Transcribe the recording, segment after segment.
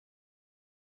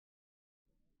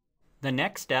The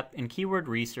next step in keyword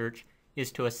research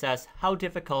is to assess how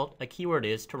difficult a keyword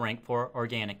is to rank for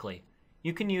organically.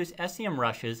 You can use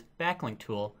SEMrush's backlink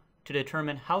tool to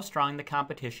determine how strong the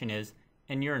competition is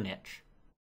in your niche.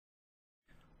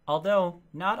 Although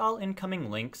not all incoming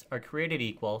links are created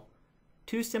equal,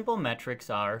 two simple metrics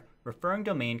are referring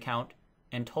domain count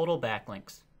and total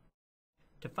backlinks.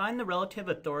 To find the relative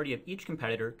authority of each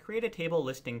competitor, create a table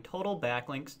listing total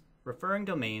backlinks, referring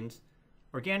domains,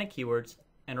 organic keywords,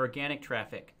 and organic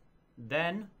traffic.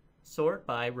 Then sort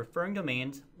by referring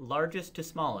domains largest to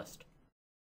smallest.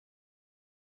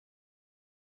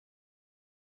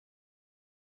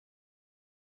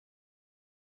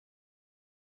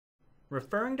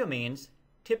 Referring domains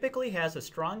typically has a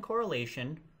strong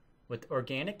correlation with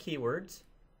organic keywords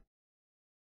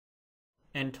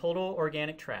and total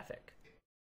organic traffic.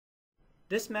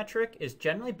 This metric is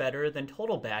generally better than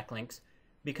total backlinks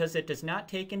because it does not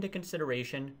take into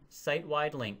consideration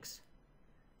site-wide links.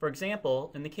 For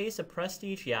example, in the case of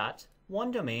prestige yachts,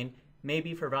 one domain may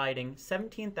be providing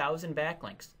 17,000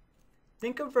 backlinks.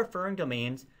 Think of referring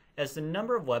domains as the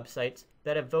number of websites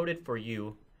that have voted for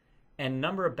you and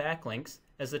number of backlinks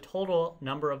as the total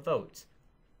number of votes.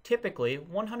 Typically,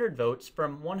 100 votes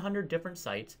from 100 different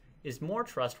sites is more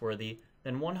trustworthy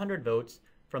than 100 votes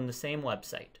from the same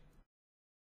website.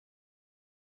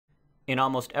 In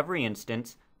almost every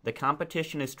instance, the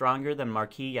competition is stronger than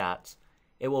marquee yachts.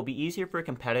 It will be easier for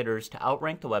competitors to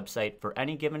outrank the website for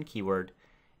any given keyword,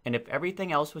 and if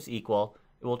everything else was equal,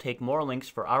 it will take more links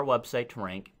for our website to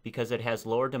rank because it has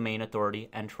lower domain authority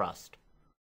and trust.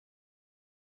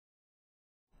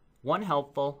 One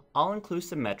helpful,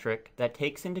 all-inclusive metric that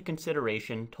takes into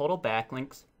consideration total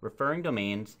backlinks, referring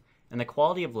domains, and the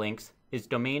quality of links is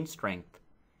domain strength.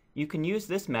 You can use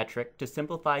this metric to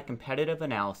simplify competitive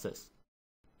analysis.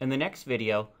 In the next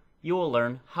video, you will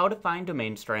learn how to find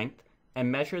domain strength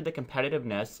and measure the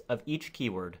competitiveness of each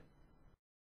keyword.